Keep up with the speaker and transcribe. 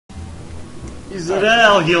He's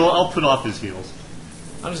I'll heal. I'll put off his heals.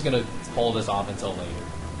 I'm just gonna hold this off until later.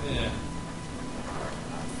 Yeah.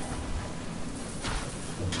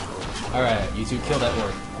 Alright, you two kill that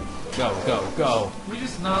orc. Go, go, go. We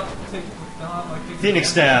just not take like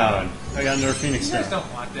Phoenix down. I got another Phoenix You down. guys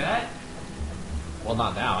don't want that. Well,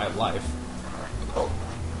 not now. I have life.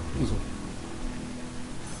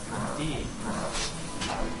 Indeed.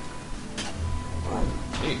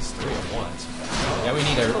 Jeez, 3 at once. Yeah, we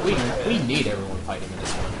need everyone fighting in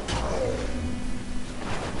this one.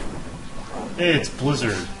 Hey, it's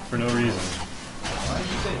Blizzard for no reason. Why did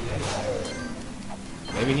you say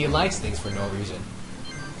yeah? Maybe he likes things for no reason.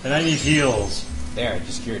 And I need heals. There, I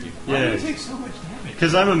just cured you. Why do Yeah. you take so much damage?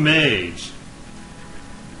 Because I'm a mage.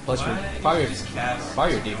 Plus, Why part you of just cast?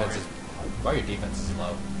 your defense is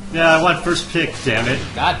low. Yeah, I want first pick, damn it.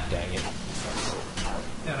 God dang it!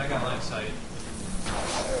 Yeah, I got line of sight.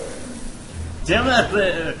 Damn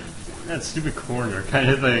that stupid corner kind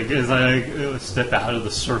of thing, because I step out of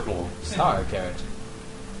the circle. Star carrot.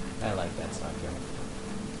 I like that star carrot.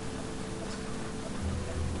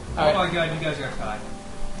 Oh Alright. my god, you guys got caught.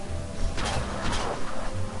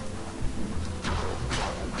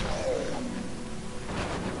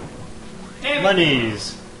 Damn it.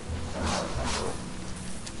 Monies.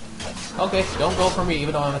 Okay, don't go for me,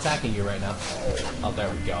 even though I'm attacking you right now. Oh, there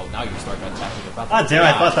we go. Now you start attacking me. Ah, damn,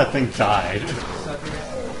 I thought that thing died. Sucker.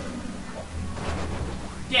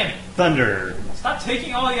 Damn it. Thunder. Stop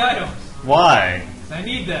taking all the items. Why? I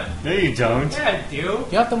need them. No, you don't. Yeah, I do.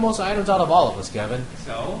 You have the most items out of all of us, Kevin.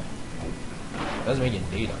 So? Doesn't mean you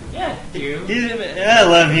need them. Yeah, I do. Yeah,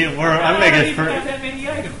 let him. I'm gonna I don't get even have third. that many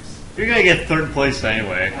items. You're gonna get third place I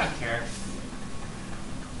anyway. don't care.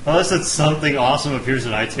 Unless it's something awesome appears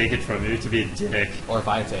and I take it from you to be a dick. Or if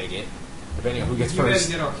I take it. Depending on who gets If you guys first.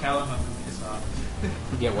 get our Callum, I'm gonna piss off.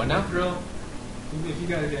 You get what now? Grill. If you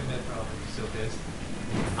guys get mid, probably I'm still pissed.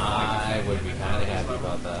 I would be kind of happy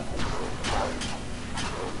about that.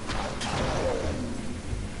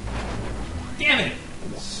 Damn it!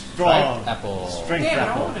 Strong. Apple. Strength Damn it, I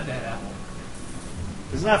apple. wanted that apple.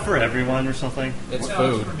 Isn't that for everyone or something? It's No,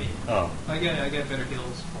 food. It's for me. Oh. I get better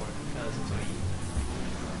heals for it because it's what I eat.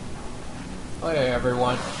 Oh yeah,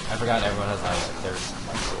 everyone. I forgot everyone has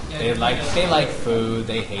like Yeah, they yeah, like food.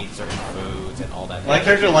 They hate certain foods and all that. My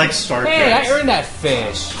character likes Star Hey, Trek. I earned that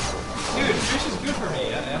fish. Dude, fish is good for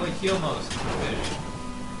me. I like heal most with fish.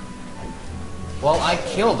 Well, I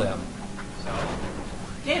killed him. So,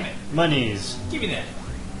 damn it! Monies. Give me that.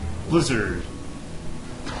 Blizzard.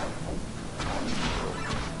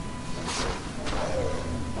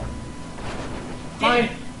 Damn Fine.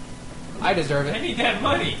 it. I deserve I it. need that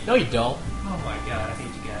money. No, you don't. Oh my god, I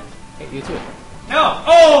hate you guys. Hey, you too. No!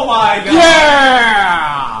 Oh my god!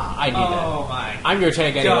 Yeah! I need Oh my that. I'm your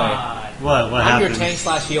tank anyway. god! What I'm happened? your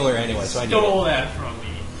tank / healer anyway, so I need Stole it. that from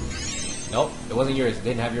me. Nope, it wasn't yours. It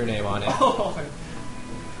didn't have your name on it. Oh,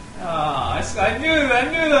 I knew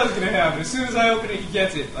that was gonna happen. As soon as I open it, he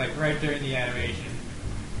gets it, like right during the animation.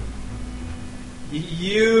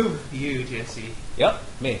 You, Jesse. Yep,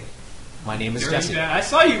 me. My name is Jesse. I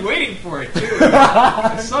saw you waiting for it too.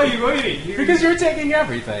 I saw you waiting. Because you're taking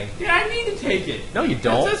everything. Yeah, I need to take it. No, you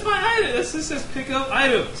don't. That's my item. This says pick up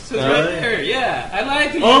items. It says right there. Yeah, I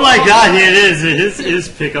like to. Oh my god, it is. It is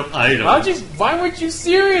pickup item. Why weren't you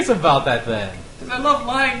serious about that then? Because I love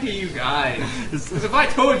lying to you guys. Because if I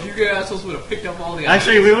told you, you assholes would have picked up all the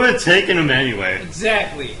Actually, items. we would have taken them anyway.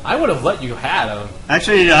 Exactly. I would have let you have them.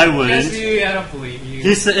 Actually, I wouldn't. Jesse, I don't believe you.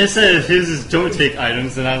 It said his is don't take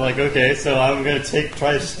items, and I'm like, okay, so I'm gonna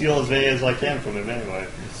try to steal as many as I can from him anyway.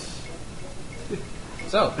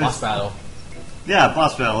 So, boss battle. Yeah,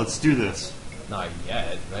 boss battle. Let's do this. Not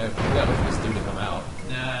yet. We gotta wait for this dude to come out.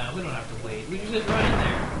 Nah, we don't have to wait. We can just run in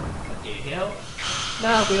there. What the hell?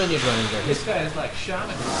 No, we don't need to run in there. This guy is like shaman.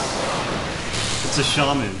 It's a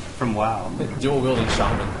shaman from WoW. Dual wielding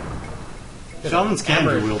shaman. Shamans can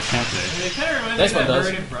Hammer. do wield, can't they? It kind of reminds This me one of that does.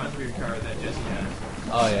 bird in Brunswick card that Jesse has.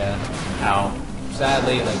 Oh yeah. Ow.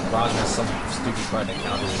 Sadly, like Bronze has some stupid card that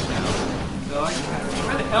counters it now. So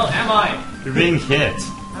where the hell am I? You're being hit.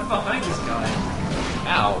 I'm behind this guy.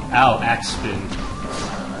 Ow. Ow, axe spin.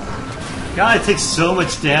 God, it takes so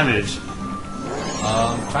much damage.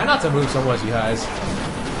 Try not to move so much, you guys.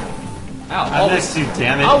 Ow. I'm next to you,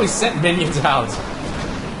 damn it. Always sent minions out.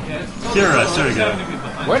 Yeah, it's Kira, there we go.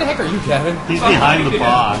 Where the heck are you, Kevin? He's behind the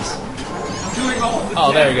boss. I'm doing all the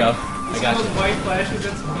Oh, there you damage. go. I See got those you. white flashes?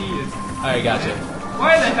 That's me. Alright, gotcha.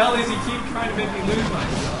 Why the hell does he keep trying to make me lose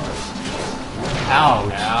myself?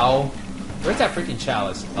 Ouch. Ow. Where's that freaking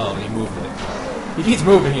chalice? Oh, he moved it. He keeps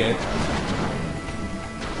moving it.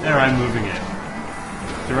 There, I'm moving it.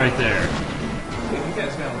 You're right there. Dude, you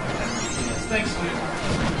guys gotta learn how to PTSD. Thanks, dude.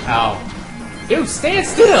 Ow. Dude, stand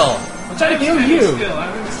still! I'm trying to heal you! Still,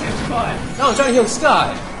 I'm in the same spot. No, I'm trying to heal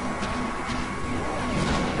Sky! I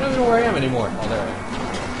don't even know where I am anymore. Oh, there I am.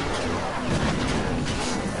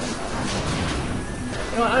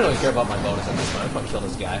 You know what? I don't even care about my bonus at this point. I'm gonna kill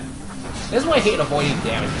this guy. This is why I hate avoiding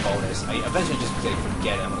damage bonus. I eventually just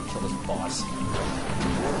forget it. I'm gonna kill this boss.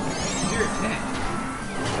 You're a tank.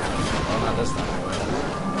 Well, not this time.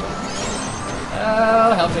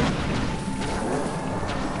 Oh, help me.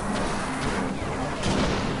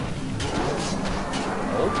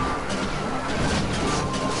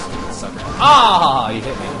 Ah, you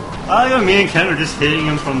hit me. Me and Ken are just hitting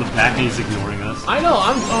him from the back and he's ignoring us. I know,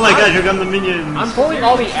 Oh my god, here come the minions! I'm pulling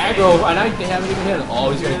all the aggro and I haven't even hit him.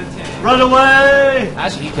 Oh, he's gonna... Run away!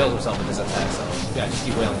 Actually, he kills himself with this attack, so yeah, just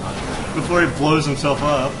keep wailing on him. Before he blows himself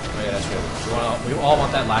up. Oh yeah, that's true. We all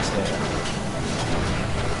want that last hit.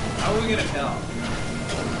 How are we gonna tell?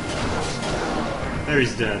 There,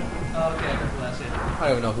 he's dead. Oh, okay, I got the last hit. I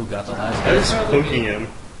don't even know who got the last I hit. was poking him.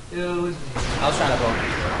 It was me. I was trying to poke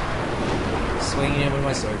him. Swinging him with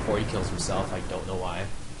my sword before he kills himself. I don't know why.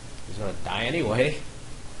 He's gonna die anyway.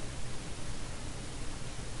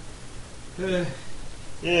 Yeah,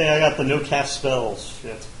 I got the no cast spells.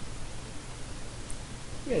 Shit.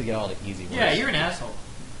 You gotta get all the easy ones. Yeah, you're an asshole.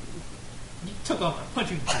 You took off my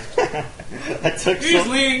punching trick. I took You're just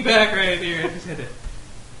some... leaning back right here. I just had to.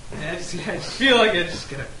 I just feel like I just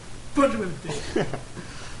gotta punch him in the face.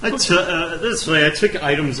 This way, I took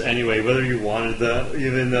items anyway, whether you wanted them,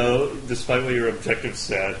 even though, despite what your objective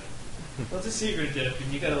said. Well, it's a secret, Jeff,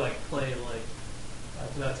 and you gotta like play like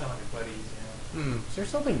without telling your buddies. You know. Is there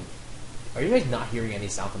something? Are you guys not hearing any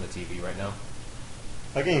sound from the TV right now?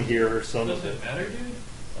 I can hear some Does of it it. matter, dude?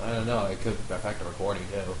 I don't know. It could affect the recording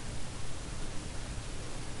too.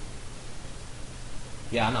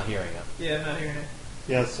 Yeah, I'm not hearing it. Yeah, I'm not hearing it.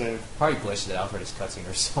 Yeah, same. Probably glitched it out for this cutscene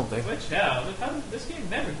or something. Glitched out? This game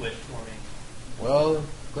never glitched for me. Well,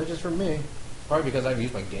 glitches for me. Probably because I haven't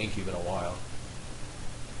used my GameCube in a while.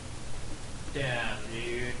 Damn,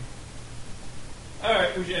 dude.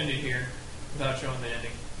 Alright, we should end it here without showing the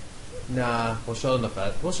ending. Nah, we'll show them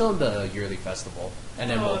we'll show them the yearly festival, and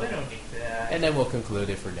then they don't need that. and then we'll conclude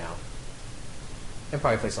it for now, and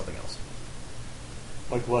probably play something else.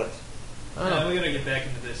 Like what? I don't know. We gotta get back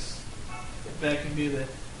into this. Get back and do the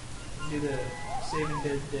saving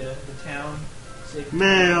the town.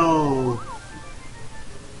 Mail!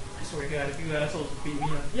 I swear to God, if you assholes beat me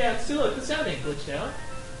up. Yeah, it's still the sound ain't glitched out.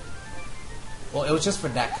 Well, it was just for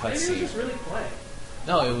that Maybe it was cutscene. just really quiet.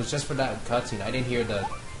 No, it was just for that cutscene. I didn't hear the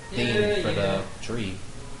theme for the tree.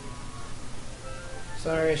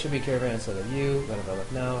 Sorry, I should be caravan instead of you. Gonna go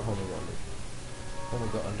up now. Only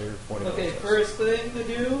go under 40 Okay, minutes. first thing to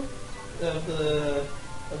do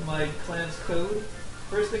of my clan's code.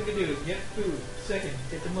 First thing to do is get food. Second,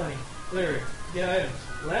 get the money. Third, get items.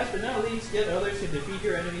 Last but not least, get others to defeat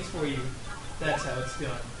your enemies for you. That's how it's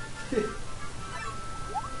done.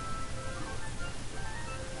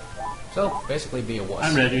 So, basically be a wuss.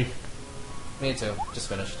 I'm ready. Me too. Just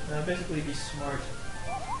finished. Basically, be smart.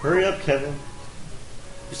 Hurry up, Kevin.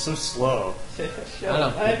 You're so slow. Shut I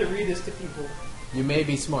up. know. I have to read this to people. You may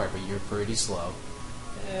be smart, but you're pretty slow.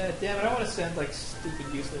 Damn it, I want to send like stupid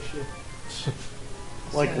useless shit.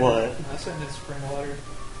 Like what? I send in spring water.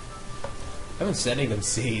 I've been sending them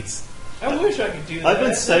seeds. I wish I could do that. I've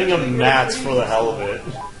been sending That's them actually mats pretty for the hell of easy. it.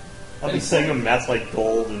 I've been sending them mats like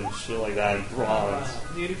gold and shit like that and bronze.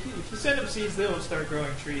 Dude, if you send them seeds, they'll start growing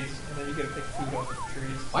trees, and then you gotta pick food off the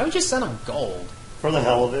trees. Why would you send them gold? For the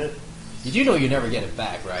hell of it? You do know you never get it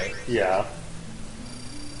back, right? Yeah.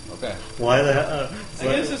 Okay. Why the hell? I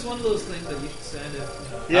guess it's one of those things that you should send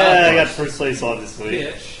if, Yeah, I got course. first place, obviously.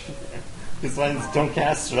 bitch. Because mine don't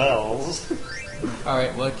cast spells.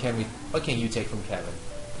 Alright, what can you take from Kevin?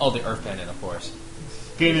 Oh, the Earth Pendant, of course.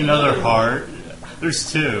 Gain another heart.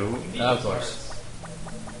 There's two. Of course.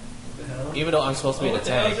 What the hell? Even though I'm supposed to be the What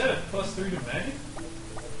the hell is tank. that? A +3 to magic?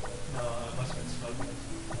 No, it must have been smoking.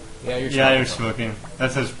 Yeah, you're Yeah, you're smoking. smoking.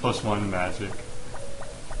 That says +1 magic.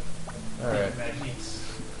 Alright. Magics.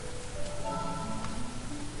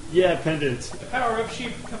 Yeah, pendant. The power of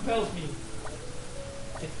sheep compels me.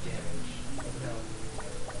 Get damage. No.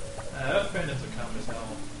 Those pendants are common as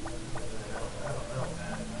hell. I don't know,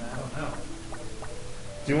 man. I don't know.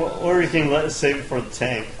 Do you want, or you can save it for the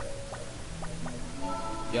tank.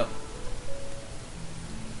 Yep.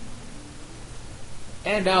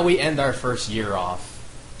 And now we end our first year off.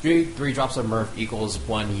 Three drops of Murph equals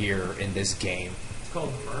 1 year in this game. It's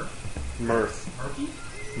called Murph. Mirth. Murphy?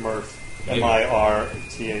 Mirth. Here.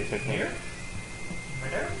 M-I-R-T-H, I think. Here?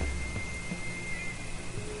 Right there?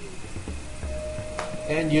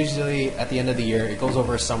 And usually at the end of the year, it goes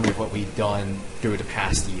over a summary of what we've done through the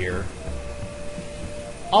past year.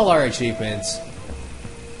 All our achievements,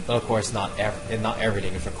 but of course not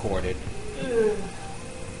everything is recorded.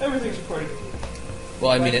 Everything's recorded.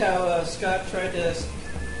 Well, I Like mean, how Scott tried to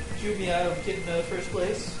chew me out of getting the first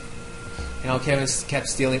place. Kevin kept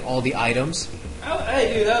stealing all the items.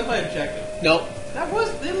 Hey, dude, that was my objective. Nope. That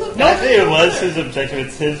was. They looked. I think it was his objective.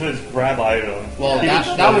 It's his was grab item. Well, Yeah,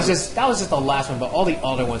 that was just the last one, but all the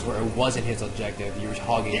other ones where it wasn't his objective. You were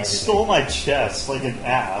hogging He everything. stole my chest like an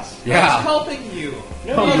ass. I was Yeah. helping you.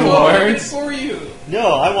 No, I you was weren't. opening for you.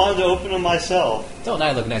 No, I wanted to open them myself. Don't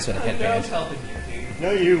I look nice with a I was headband? helping you, dude.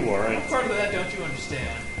 No, you weren't. What part of that don't you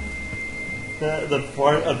understand? The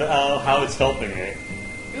part about how it's helping me.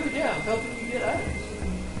 Dude, yeah, I'm helping you get items.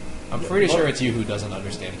 I'm pretty sure it's you who doesn't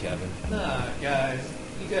understand, Kevin. Nah, guys.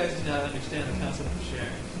 You guys do not understand the concept of sharing.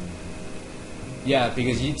 Yeah,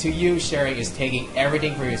 because to you, sharing is taking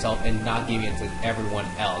everything for yourself and not giving it to everyone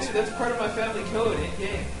else. Dude, that's part of my family code in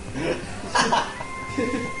game.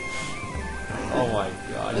 Oh my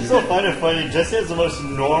god. It's so funny. Jesse has the most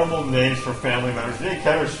normal names for family members. Me and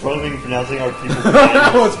Kevin are struggling pronouncing our people's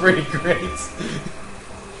That names. was pretty great.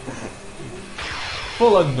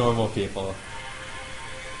 Full of normal people.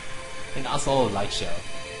 And also a light show.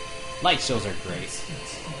 Light shows are great.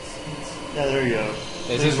 Yeah, there you go. This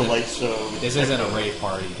There's a isn't- light show. This isn't a rave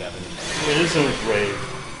party, Kevin. It is a rave.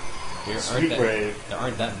 There Sweet rave. There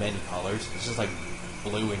aren't that many colors. It's just like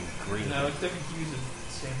blue and green. No, it's different hues of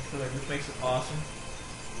the same color, which makes it awesome.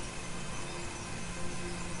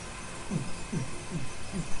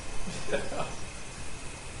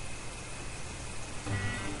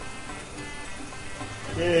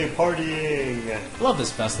 Yay, partying! I love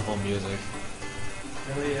this festival music.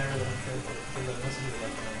 Really, I really don't care for it, because I listen to it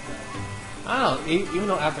like a long time. I don't know, even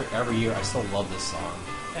though after every year, I still love this song.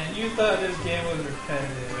 And you thought this game was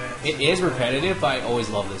repetitive, man. It is repetitive, but I always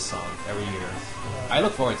love this song every year. I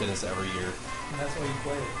look forward to this every year. And that's why you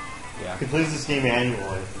play it. Yeah. He plays this game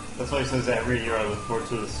annually. That's why he says every year I look forward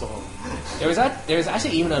to this song. There's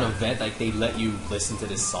actually even an event like they let you listen to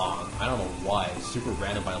this song. I don't know why. It's super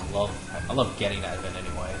random, but I love getting that event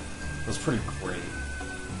anyway. It was pretty great.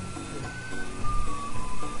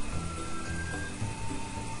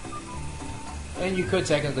 And you could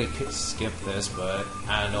technically skip this, but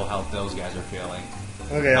I don't know how those guys are feeling.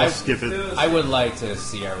 Okay, I'll skip it. I would like to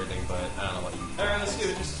see everything, but I don't know what you. Alright, let's give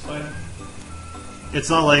it just a spider. It's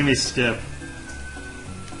not letting me skip.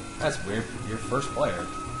 That's weird. You're first player.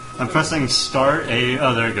 I'm pressing start. Oh,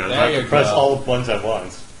 there it goes. There I have you to press go. all ones at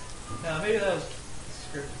once. Now, maybe that was